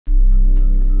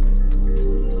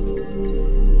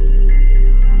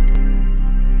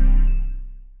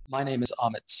My name is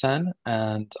Amit Sen,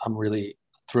 and I'm really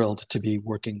thrilled to be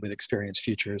working with Experience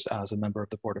Futures as a member of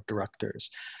the board of directors.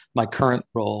 My current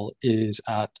role is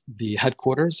at the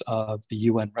headquarters of the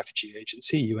UN Refugee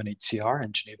Agency, UNHCR,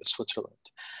 in Geneva,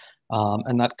 Switzerland.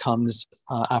 And that comes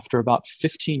after about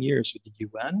 15 years with the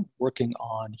UN working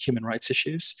on human rights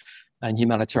issues and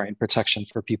humanitarian protection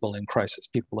for people in crisis,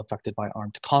 people affected by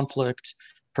armed conflict,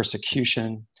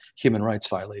 persecution, human rights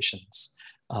violations,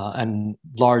 and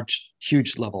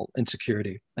huge level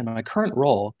insecurity. And my current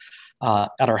role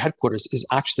at our headquarters is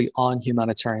actually on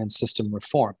humanitarian system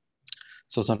reform.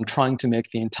 So I'm trying to make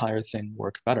the entire thing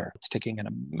work better. It's taking a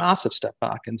massive step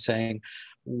back and saying,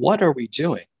 what are we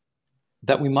doing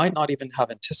that we might not even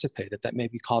have anticipated that may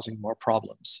be causing more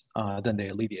problems than they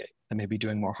alleviate, that may be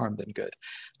doing more harm than good.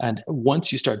 And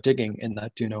once you start digging in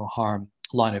that do no harm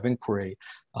line of inquiry,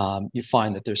 you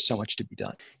find that there's so much to be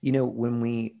done. You know, when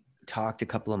we talked a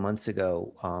couple of months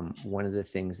ago, one of the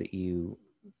things that you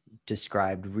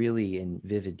described really in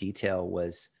vivid detail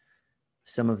was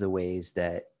some of the ways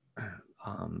that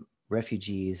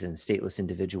refugees and stateless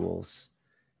individuals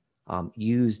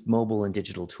used mobile and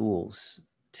digital tools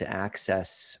to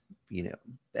access,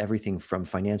 everything from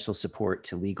financial support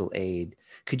to legal aid.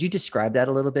 Could you describe that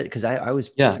a little bit? Because I was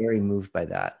very moved by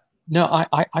that. No,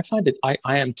 I find it, I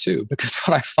am too, because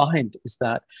what I find is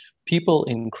that people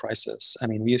in crisis, I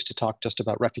mean, we used to talk just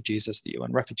about refugees as the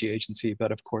UN Refugee Agency,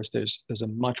 but of course there's a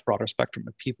much broader spectrum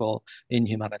of people in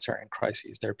humanitarian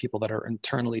crises. There are people that are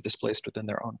internally displaced within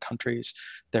their own countries.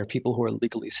 There are people who are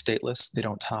legally stateless. They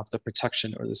don't have the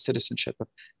protection or the citizenship of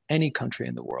any country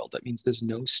in the world. That means there's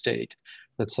no state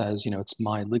that says, it's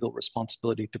my legal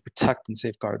responsibility to protect and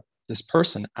safeguard this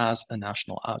person as a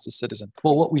national, as a citizen.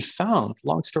 Well, what we found,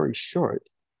 long story short,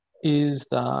 is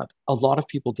that a lot of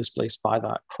people displaced by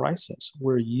that crisis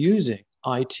were using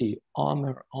IT on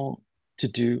their own to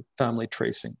do family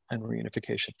tracing and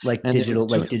reunification. Like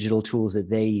digital tools that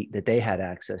they had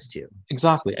access to.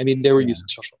 Exactly. I mean, they were using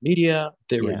social media,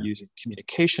 they were using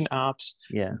communication apps,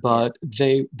 but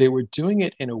they were doing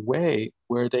it in a way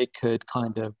where they could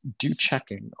kind of do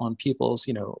checking on people's,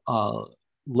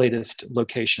 latest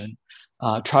location,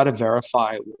 try to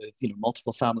verify with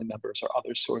multiple family members or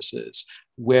other sources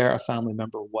where a family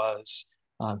member was,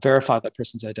 verify that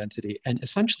person's identity, and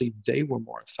essentially they were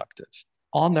more effective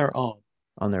on their own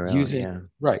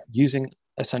using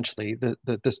essentially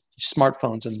the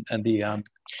smartphones and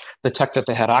the tech that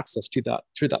they had access to that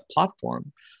through that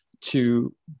platform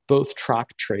to both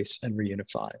track, trace, and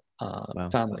reunify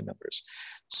family members.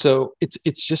 So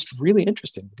it's just really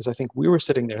interesting because I think we were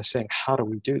sitting there saying, how do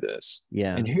we do this?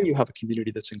 Yeah. And here you have a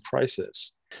community that's in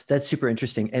crisis. That's super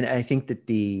interesting. And I think that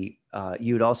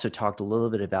you had also talked a little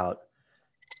bit about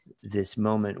this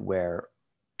moment where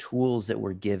tools that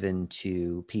were given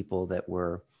to people that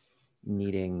were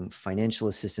needing financial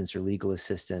assistance or legal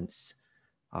assistance,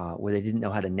 where they didn't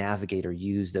know how to navigate or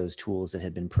use those tools that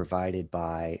had been provided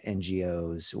by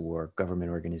NGOs or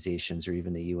government organizations or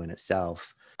even the UN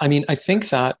itself. I mean, I think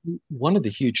that one of the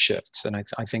huge shifts, and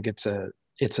I think it's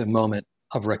a moment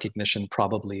of recognition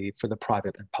probably for the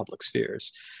private and public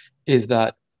spheres, is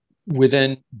that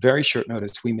within very short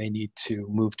notice, we may need to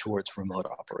move towards remote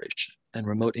operation, and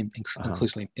remote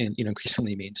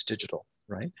increasingly means digital,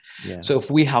 right? Yeah. So if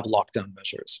we have lockdown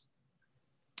measures,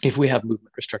 if we have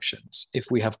movement restrictions, if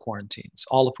we have quarantines,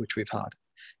 all of which we've had,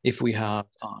 if we have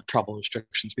travel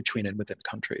restrictions between and within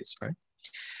countries, right?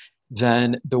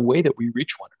 Then the way that we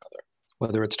reach one another,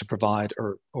 whether it's to provide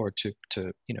or to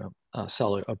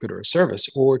sell a good or a service,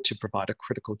 or to provide a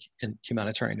critical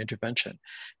humanitarian intervention,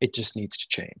 it just needs to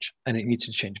change, and it needs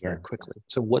to change very quickly.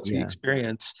 So what's the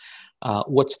experience?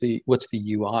 What's the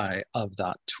UI of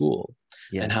that tool,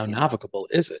 and how navigable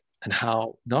is it, and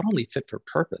how not only fit for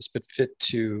purpose but fit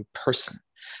to person?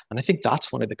 And I think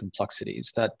that's one of the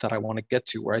complexities that I want to get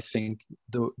to, where I think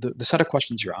the set of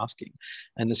questions you're asking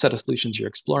and the set of solutions you're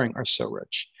exploring are so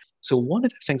rich. So one of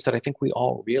the things that I think we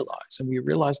all realize, and we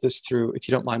realize this through, if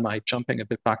you don't mind my jumping a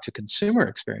bit back to consumer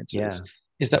experiences,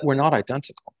 is that we're not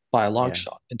identical by a long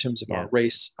shot in terms of our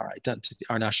race, our identity,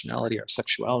 our nationality, our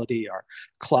sexuality, our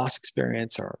class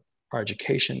experience, our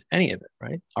education, any of it,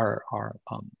 right? Our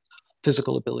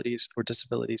physical abilities or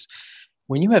disabilities.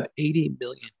 When you have 80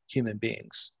 million human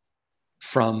beings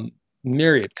from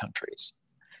myriad countries,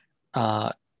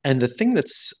 and the thing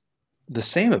that's the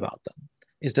same about them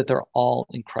is that they're all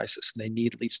in crisis and they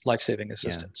need life-saving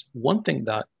assistance. One thing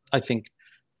that I think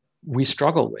we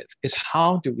struggle with is,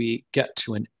 how do we get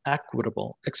to an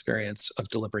equitable experience of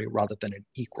delivery rather than an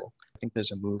equal? I think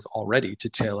there's a move already to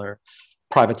tailor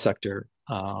private sector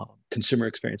consumer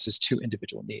experiences to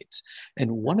individual needs.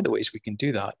 And one of the ways we can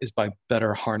do that is by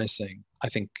better harnessing I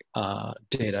think,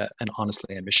 data and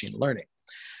honestly and machine learning.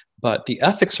 But the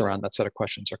ethics around that set of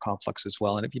questions are complex as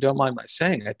well. And if you don't mind my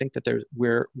saying, I think that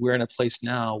we're in a place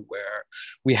now where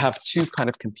we have two kind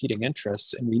of competing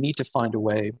interests, and we need to find a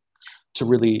way to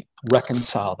really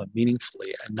reconcile them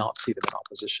meaningfully and not see them in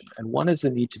opposition. And one is the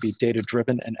need to be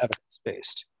data-driven and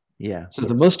evidence-based. Yeah. So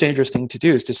the most dangerous thing to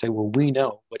do is to say, well, we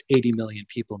know what 80 million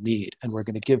people need, and we're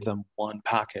going to give them one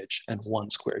package and one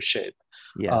square shape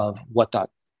of what that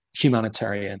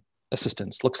humanitarian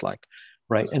assistance looks like,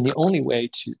 right? And the only way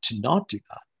to not do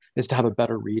that is to have a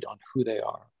better read on who they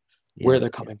are, where they're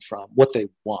coming from, what they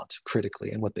want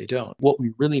critically, and what they don't. What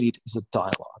we really need is a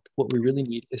dialogue. What we really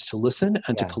need is to listen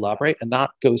and to collaborate. And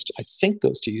that goes to, I think,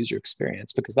 goes to user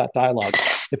experience, because that dialogue,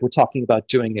 if we're talking about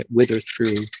doing it with or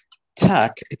through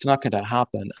tech, it's not going to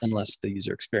happen unless the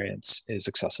user experience is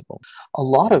accessible. A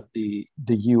lot of the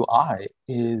UI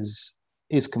is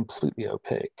completely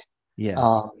opaque,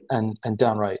 and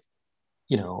downright,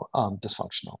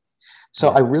 dysfunctional. So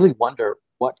I really wonder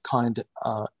what kind,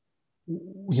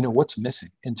 what's missing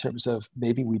in terms of,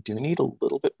 maybe we do need a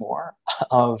little bit more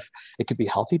of, it could be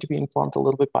healthy to be informed a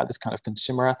little bit by this kind of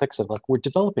consumer ethics of, like, we're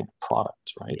developing a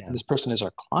product, right? And this person is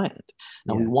our client,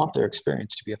 and we want their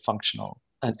experience to be a functional,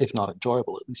 and if not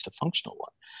enjoyable, at least a functional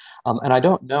one. And I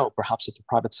don't know, perhaps if the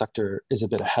private sector is a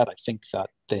bit ahead, I think that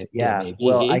they may be.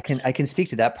 Well, I can speak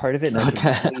to that part of it. And I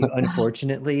can tell you,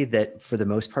 unfortunately, that for the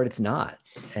most part, it's not.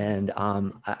 And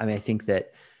I think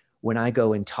that when I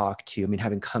go and talk to,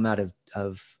 having come out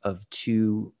of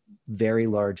two very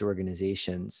large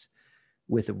organizations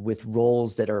with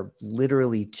roles that are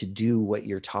literally to do what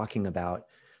you're talking about,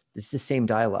 it's the same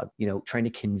dialogue, trying to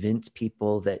convince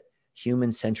people that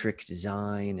human-centric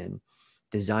design and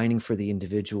designing for the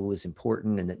individual is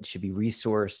important, and that it should be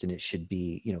resourced and it should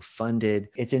be, funded.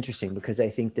 It's interesting because I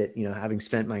think that, having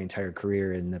spent my entire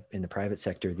career in the private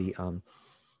sector, the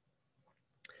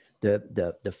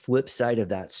flip side of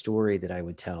that story that I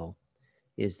would tell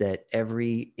is that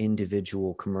every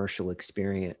individual commercial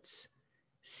experience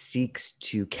seeks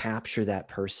to capture that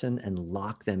person and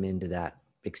lock them into that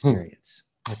experience.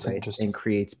 That's right? Interesting. And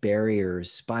creates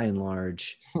barriers, by and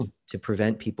large, to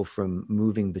prevent people from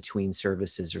moving between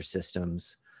services or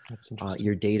systems. That's interesting.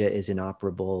 Your data is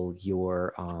inoperable.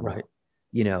 Your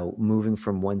moving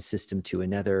from one system to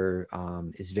another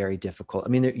is very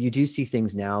difficult. You do see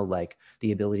things now like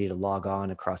the ability to log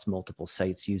on across multiple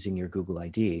sites using your Google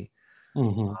ID,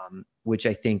 which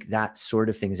I think that sort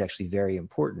of thing is actually very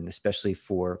important, especially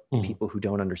for people who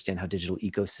don't understand how digital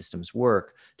ecosystems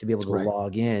work. To be able to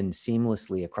log in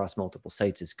seamlessly across multiple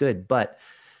sites is good. But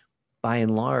by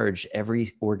and large,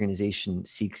 every organization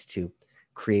seeks to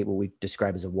create what we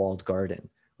describe as a walled garden,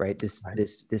 right?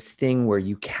 This thing where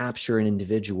you capture an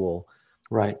individual,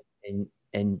 right, and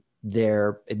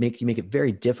you make it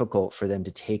very difficult for them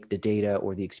to take the data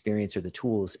or the experience or the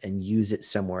tools and use it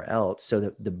somewhere else. So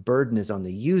that the burden is on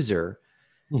the user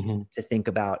to think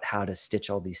about how to stitch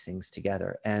all these things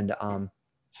together, and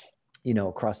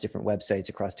across different websites,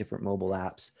 across different mobile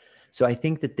apps. So I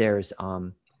think that there's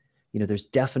there's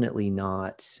definitely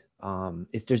not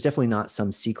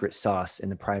some secret sauce in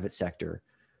the private sector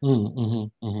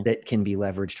that can be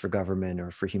leveraged for government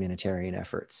or for humanitarian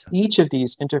efforts. Each of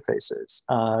these interfaces,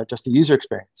 just the user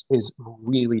experience, is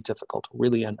really difficult,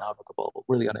 really unnavigable,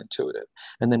 really unintuitive.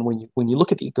 And then when you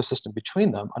look at the ecosystem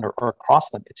between them or across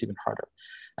them, it's even harder.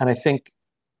 And I think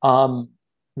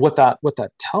what that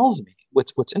tells me,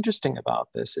 what's interesting about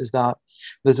this is that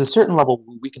there's a certain level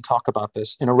we can talk about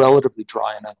this in a relatively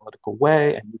dry and analytical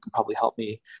way, and you can probably help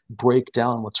me break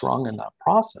down what's wrong in that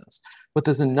process. But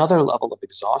there's another level of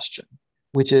exhaustion,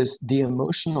 which is the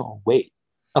emotional weight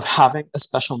of having a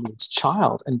special needs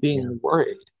child and being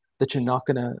worried that you're not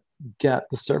going to get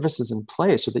the services in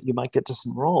place, or that you might get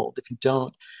disenrolled if you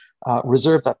don't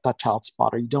reserve that child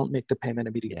spot, or you don't make the payment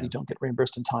immediately, you don't get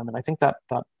reimbursed in time. And I think that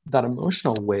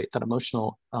emotional weight, that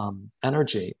emotional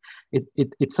energy,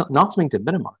 it's not something to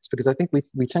minimize, because I think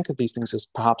we think of these things as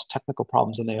perhaps technical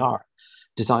problems, and they are,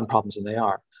 design problems, and they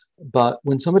are. But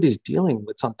when somebody's dealing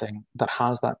with something that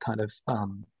has that kind of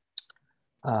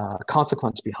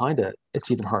consequence behind it,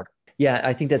 it's even harder. Yeah,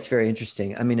 I think that's very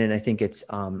interesting. And I think it's,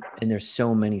 and there's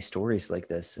so many stories like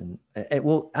this. And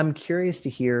well, I'm curious to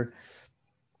hear,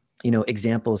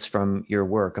 examples from your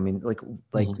work.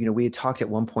 We had talked at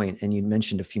one point, and you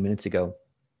mentioned a few minutes ago,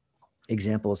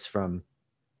 examples from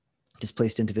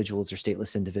displaced individuals or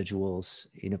stateless individuals,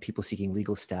 people seeking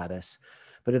legal status.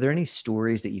 But are there any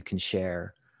stories that you can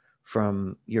share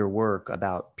from your work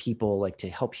about people, like, to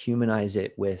help humanize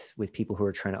it with people who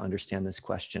are trying to understand this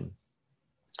question?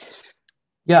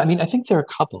 Yeah, I mean, I think there are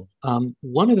a couple.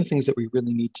 One of the things that we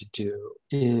really need to do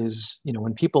is,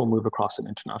 when people move across an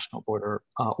international border,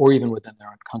 or even within their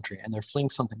own country, and they're fleeing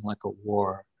something like a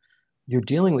war, you're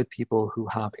dealing with people who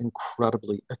have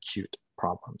incredibly acute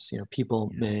problems.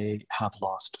 People may have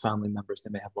lost family members,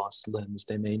 they may have lost limbs,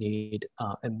 they may need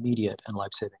immediate and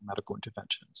life-saving medical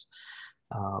interventions.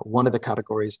 One of the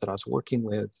categories that I was working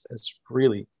with is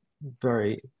really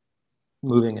very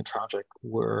moving and tragic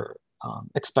were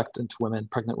expectant women,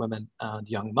 pregnant women, and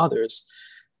young mothers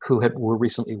who were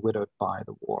recently widowed by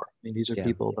the war. I mean, these are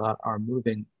people that are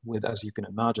moving with, as you can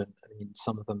imagine, I mean,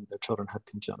 some of them, their children had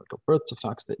congenital birth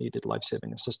defects that needed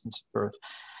life-saving assistance at birth.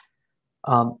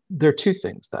 There are two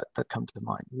things that come to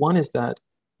mind. One is that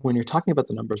when you're talking about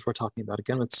the numbers we're talking about,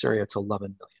 again, with Syria, it's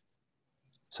 11 million.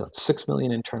 So it's 6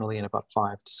 million internally and about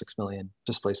 5 to 6 million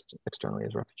displaced externally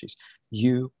as refugees.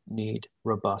 You need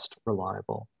robust,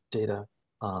 reliable data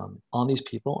on these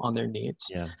people, on their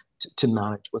needs, to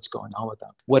manage what's going on with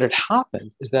them. What had happened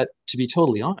is that, to be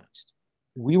totally honest,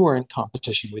 we were in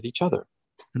competition with each other.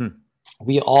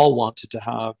 We all wanted to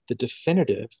have the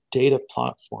definitive data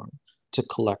platform to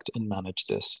collect and manage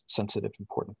this sensitive,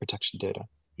 important protection data.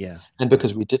 And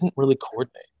because we didn't really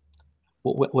coordinate,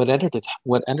 what ended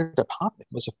up happening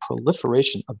was a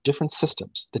proliferation of different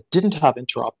systems that didn't have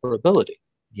interoperability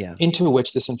into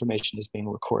which this information is being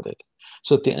recorded.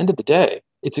 So at the end of the day,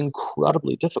 it's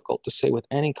incredibly difficult to say with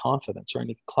any confidence or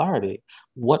any clarity,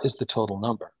 what is the total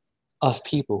number of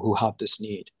people who have this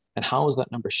need? And how is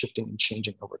that number shifting and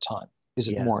changing over time? Is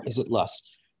it more? Is it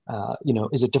less?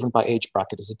 Is it different by age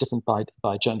bracket? Is it different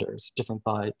by gender? Is it different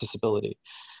by disability?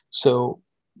 So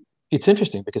it's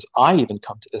interesting because I even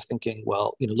come to this thinking,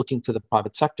 well, looking to the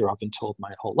private sector, I've been told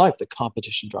my whole life that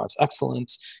competition drives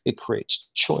excellence, it creates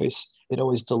choice, it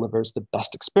always delivers the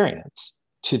best experience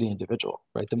to the individual,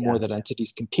 right? The more that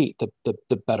entities compete,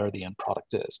 the better the end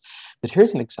product is. But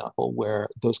here's an example where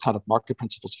those kind of market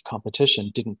principles of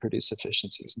competition didn't produce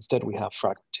efficiencies. Instead, we have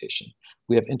fragmentation.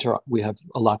 We have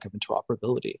a lack of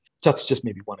interoperability. That's just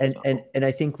maybe one example. And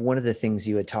I think one of the things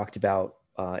you had talked about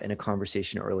in a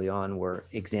conversation early on were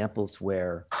examples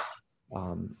where,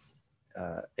 and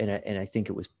I think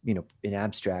it was, in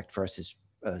abstract for us as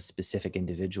a specific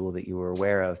individual that you were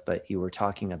aware of, but you were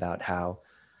talking about how,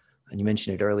 and you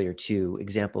mentioned it earlier too,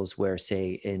 examples where,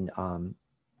 say, in a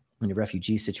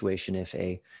refugee situation, if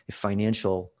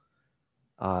financial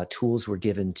tools were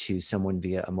given to someone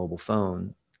via a mobile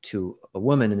phone to a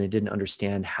woman and they didn't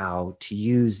understand how to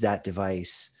use that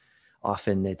device,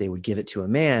 often that they would give it to a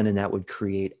man, and that would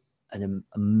create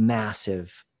a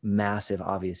massive,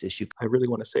 obvious issue. I really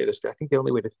want to say this. I think the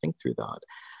only way to think through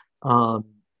that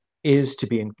is to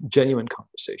be in genuine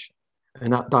conversation.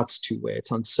 And that's two-way. It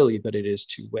sounds silly, but it is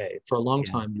two-way. For a long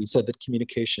time, we said that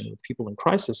communication with people in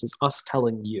crisis is us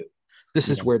telling you, this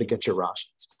is where to get your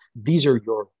rations. These are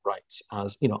your rights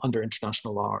as, under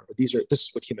international law. Or this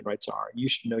is what human rights are. You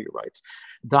should know your rights.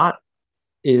 That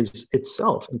is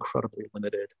itself incredibly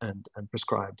limited and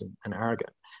prescribed and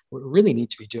arrogant. What we really need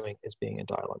to be doing is being in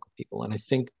dialogue with people. And I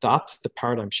think that's the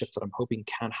paradigm shift that I'm hoping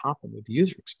can happen with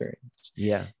user experience.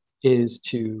 Is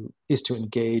to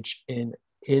engage in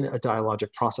a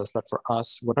dialogic process that for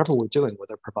us, whatever we're doing,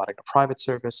 whether providing a private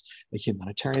service, a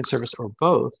humanitarian service, or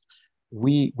both,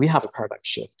 we have a paradigm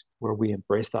shift where we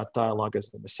embrace that dialogue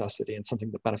as a necessity and something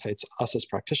that benefits us as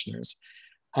practitioners.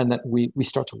 And that we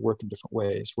start to work in different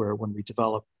ways, where when we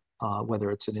develop, whether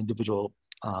it's an individual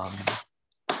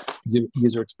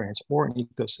user experience or an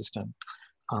ecosystem,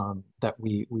 that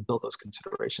we build those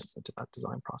considerations into that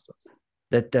design process.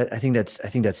 I think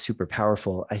that's super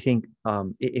powerful. I think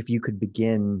if you could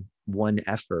begin one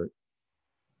effort,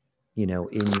 in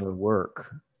your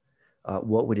work,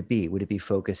 what would it be? Would it be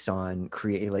focused on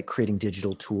creating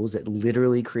digital tools that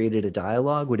literally created a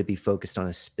dialogue? Would it be focused on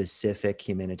a specific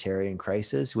humanitarian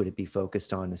crisis? Would it be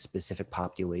focused on a specific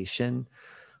population?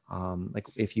 Like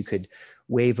if you could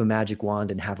wave a magic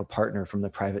wand and have a partner from the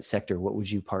private sector, what would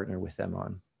you partner with them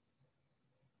on?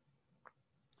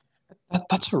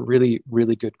 That's a really,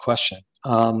 really good question.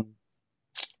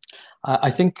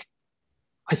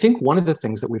 I think one of the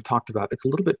things that we've talked about, it's a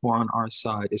little bit more on our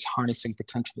side, is harnessing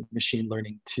potentially machine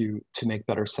learning to make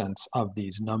better sense of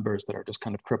these numbers that are just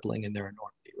kind of crippling in their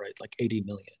enormity, right? Like 80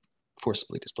 million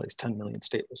forcibly displaced, 10 million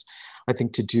stateless. I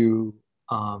think to do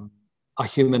a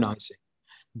humanizing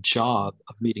job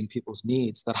of meeting people's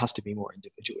needs, that has to be more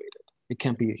individuated. It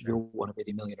can't be you're one of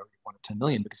 80 million or you're one of 10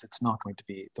 million, because it's not going to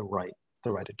be the right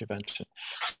intervention.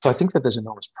 So I think that there's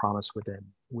enormous promise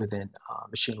within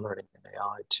machine learning and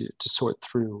AI to sort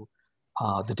through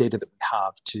the data that we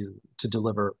have to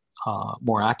deliver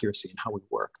more accuracy in how we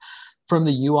work. From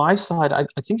the UI side, I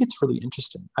think it's really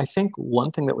interesting. I think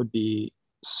one thing that would be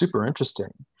super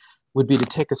interesting would be to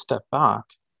take a step back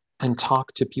and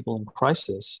talk to people in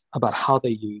crisis about how they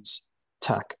use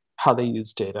tech, how they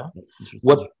use data,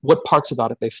 what parts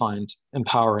about it they find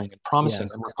empowering and promising,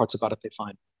 and what parts about it they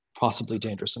find possibly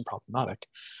dangerous and problematic.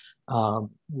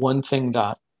 One thing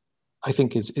that I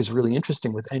think is really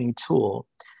interesting with any tool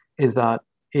is that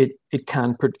it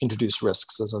can introduce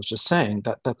risks, as I was just saying,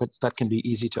 that can be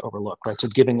easy to overlook, right? So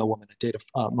giving a woman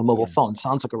a mobile phone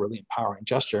sounds like a really empowering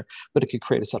gesture, but it could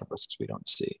create a set of risks we don't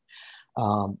see.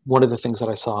 One of the things that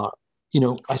I saw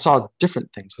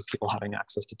different things with people having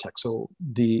access to tech. So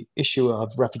the issue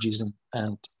of refugees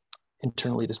and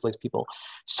internally displaced people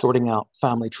sorting out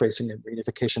family tracing and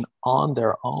reunification on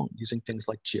their own using things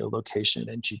like geolocation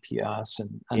and GPS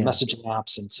and messaging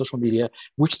apps and social media,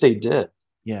 which they did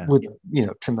with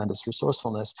tremendous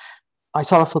resourcefulness. I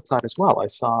saw the flip side as well. I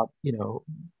saw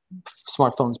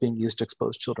smartphones being used to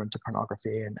expose children to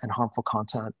pornography and harmful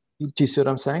content. Do you see what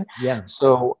I'm saying? Yeah.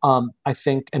 So I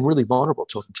think, and really vulnerable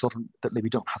children that maybe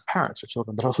don't have parents, or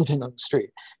children that are living on the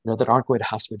street, that aren't going to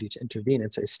have somebody to intervene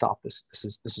and say, stop, this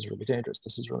is really dangerous.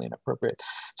 This is really inappropriate.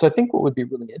 So I think what would be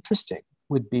really interesting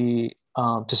would be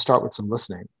to start with some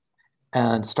listening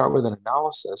and start with an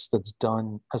analysis that's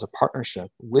done as a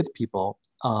partnership with people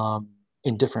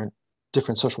in different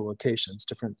social locations,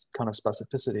 different kind of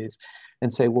specificities,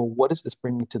 and say, well, what is this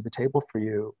bringing to the table for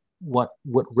you? What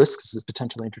risks is it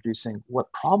potentially introducing?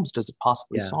 What problems does it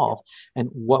possibly solve? And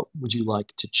what would you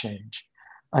like to change?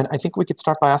 And I think we could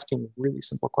start by asking really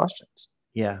simple questions.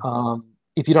 Yeah.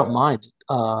 If you don't mind,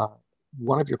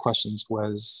 one of your questions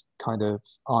was kind of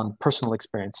on personal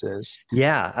experiences.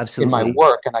 Yeah, absolutely. In my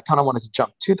work, and I kind of wanted to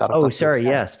jump to that. Oh, sorry. Okay.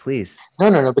 Yes, please.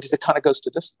 No, because it kind of goes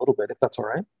to this a little bit, if that's all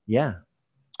right. Yeah.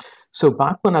 So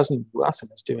back when I was in the US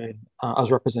and I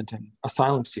was representing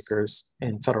asylum seekers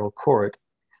in federal court,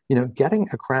 getting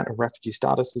a grant of refugee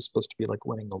status is supposed to be like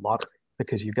winning the lottery,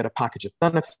 because you get a package of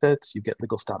benefits, you get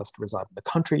legal status to reside in the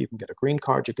country, you can get a green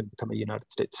card, you can become a United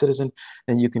States citizen,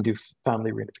 and you can do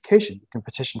family reunification. You can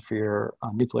petition for your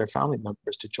nuclear family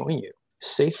members to join you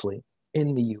safely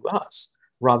in the US,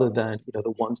 rather than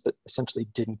the ones that essentially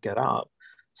didn't get out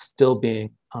still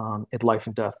being at life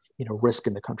and death risk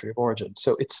in the country of origin.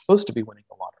 So it's supposed to be winning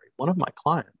the lottery. One of my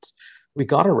clients, we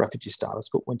got her refugee status,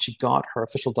 but when she got her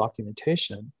official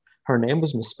documentation, her name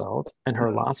was misspelled and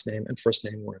her last name and first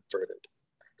name were inverted.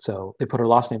 So they put her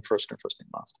last name first and her first name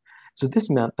last. So this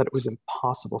meant that it was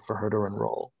impossible for her to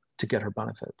enroll to get her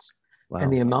benefits. Wow.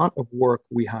 And the amount of work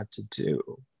we had to do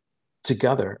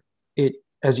together,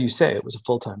 as you say, it was a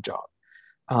full-time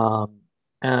job.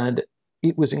 And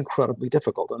it was incredibly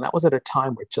difficult. And that was at a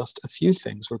time where just a few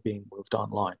things were being moved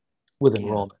online with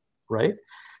enrollment, right?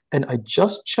 And I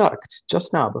just checked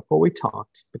just now before we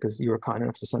talked, because you were kind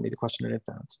enough to send me the question in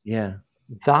advance. Yeah.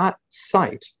 That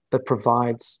site that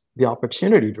provides the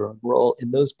opportunity to enroll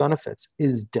in those benefits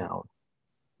is down.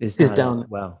 Is down.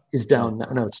 No,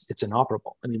 it's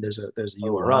inoperable. I mean, there's a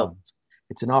URL. Wow.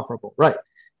 It's inoperable. Right.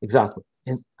 Exactly.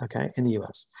 In the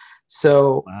US.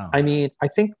 So, wow. I mean, I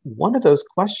think one of those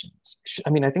questions,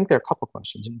 I think there are a couple of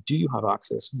questions. Do you have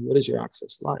access? What is your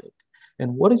access like?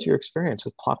 And what is your experience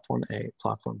with platform A,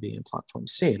 platform B, and platform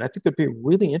C? And I think it'd be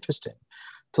really interesting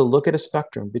to look at a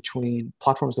spectrum between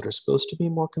platforms that are supposed to be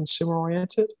more consumer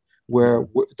oriented, where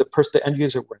the end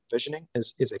user we're envisioning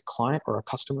is a client or a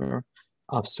customer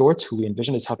of sorts who we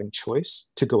envision as having choice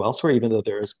to go elsewhere, even though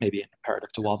there is maybe an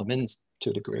imperative to wall them in to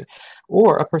a degree,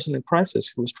 or a person in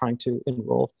crisis who is trying to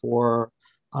enroll for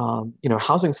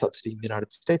housing subsidy in the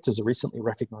United States as a recently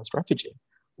recognized refugee,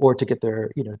 or to get to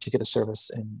get a service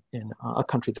in a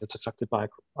country that's affected by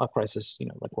a crisis,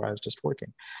 like where I was just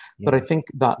working. Yeah. But I think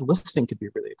that listening could be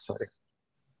really exciting.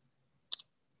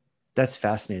 That's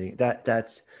fascinating.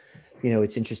 That's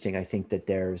it's interesting. I think that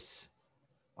there's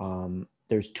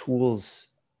tools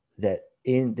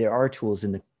there are tools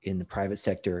in the private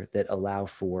sector that allow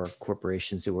for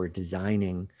corporations who are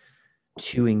designing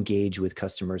to engage with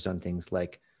customers on things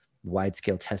like wide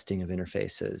scale testing of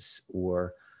interfaces,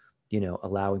 or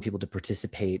allowing people to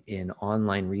participate in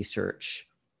online research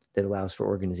that allows for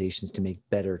organizations to make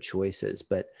better choices.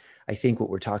 But I think what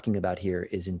we're talking about here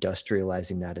is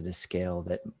industrializing that at a scale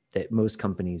that most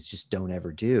companies just don't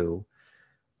ever do.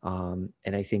 And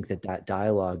I think that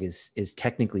dialogue is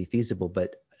technically feasible,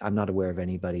 but I'm not aware of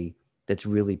anybody that's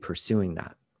really pursuing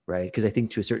that, right? Because I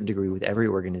think to a certain degree with every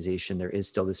organization, there is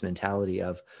still this mentality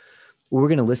of, well, we're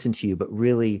going to listen to you, but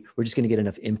really we're just going to get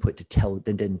enough input to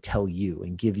then tell you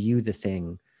and give you the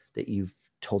thing that you've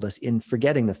told us, in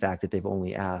forgetting the fact that they've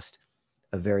only asked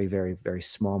a very, very, very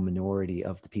small minority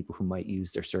of the people who might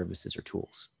use their services or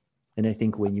tools. And I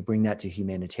think when you bring that to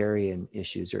humanitarian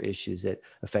issues or issues that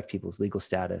affect people's legal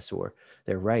status or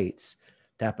their rights,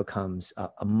 that becomes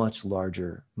a much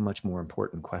larger, much more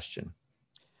important question.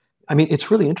 I mean, it's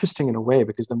really interesting in a way,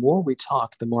 because the more we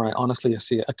talk, the more I honestly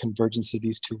see a convergence of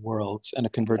these two worlds and a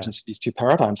convergence of these two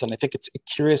paradigms. And I think it's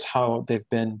curious how they've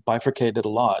been bifurcated a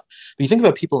lot. But you think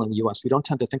about people in the US, we don't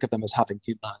tend to think of them as having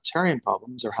humanitarian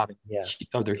problems or having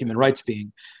or their human rights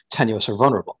being tenuous or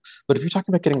vulnerable. But if you're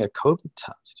talking about getting a COVID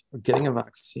test or getting a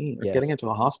vaccine or getting into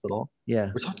a hospital,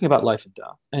 we're talking about life and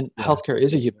death. And healthcare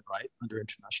is a human right under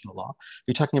international law.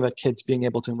 You're talking about kids being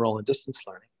able to enroll in distance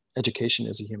learning. Education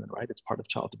is a human right. It's part of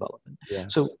child development.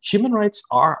 So human rights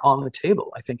are on the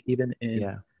table, I think, even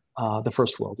in the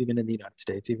first world, even in the United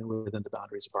States, even within the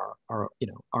boundaries of our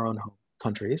own home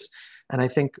countries. And I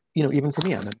think, even for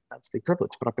me, I'm immensely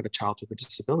privileged, but I've got a child with a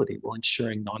disability. Well,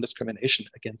 ensuring non-discrimination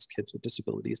against kids with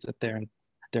disabilities, that they're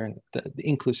in the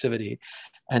inclusivity,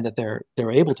 and that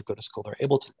they're able to go to school, they're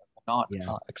able to not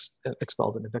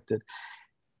expelled and evicted.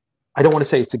 I don't want to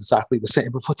say it's exactly the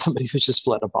same of what somebody who's just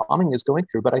fled a bombing is going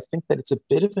through, but I think that it's a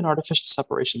bit of an artificial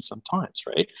separation sometimes,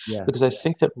 right? Because I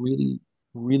think that really,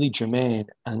 really germane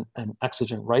and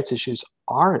exigent rights issues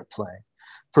are at play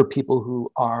for people who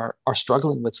are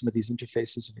struggling with some of these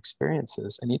interfaces and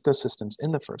experiences and ecosystems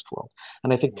in the first world.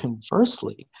 And I think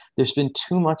conversely, there's been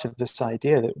too much of this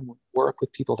idea that when we work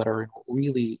with people that are in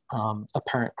really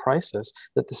apparent crisis,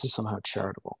 that this is somehow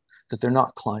charitable, that they're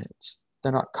not clients.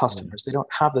 They're not customers. They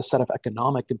don't have the set of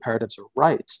economic imperatives or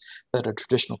rights that a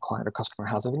traditional client or customer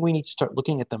has. I think we need to start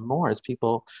looking at them more as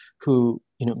people who,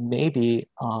 may be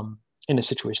in a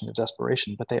situation of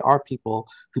desperation, but they are people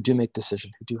who do make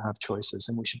decisions, who do have choices,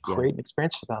 and we should create an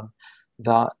experience for them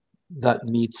that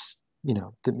meets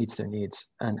their needs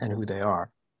and who they are.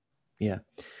 Yeah,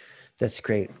 that's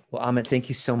great. Well, Amit, thank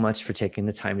you so much for taking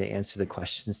the time to answer the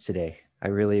questions today. I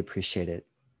really appreciate it.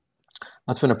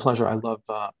 That's been a pleasure. I love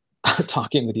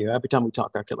talking with you. Every time we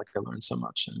talk, I feel like I learn so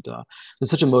much, and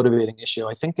it's such a motivating issue.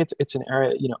 I think it's an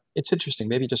area, it's interesting.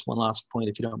 Maybe just one last point,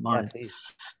 if you don't mind. Yeah, please.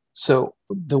 So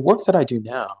the work that I do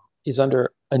now is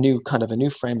under a new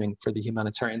framing for the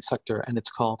humanitarian sector, and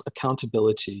it's called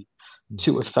accountability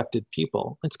to affected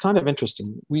people. It's kind of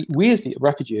interesting. We as the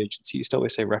refugee agency used to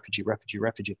always say refugee, refugee,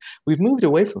 refugee. We've moved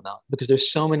away from that because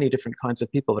there's so many different kinds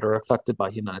of people that are affected by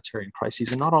humanitarian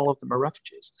crises, and not all of them are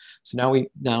refugees. So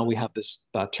now we have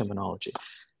that terminology.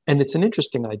 And it's an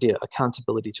interesting idea,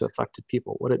 accountability to affected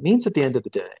people. What it means at the end of the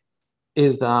day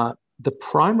is that the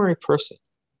primary person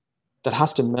that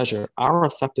has to measure our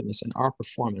effectiveness and our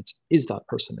performance is that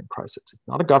person in crisis. It's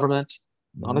not a government,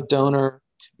 not a donor,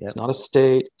 it's not a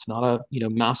state, it's not a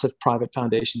massive private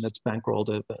foundation that's bankrolled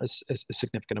a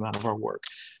significant amount of our work.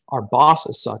 Our boss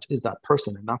as such is that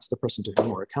person, and that's the person to whom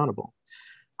we're accountable.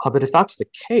 But if that's the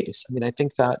case, I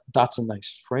think that's a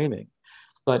nice framing.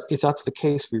 But if that's the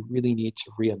case, we really need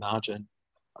to reimagine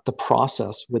the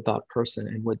process with that person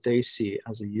and what they see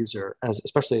as a user,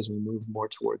 especially as we move more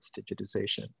towards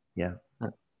digitization. Yeah.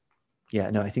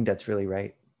 No, I think that's really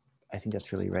right.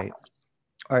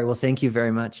 All right. Well, thank you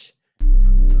very much.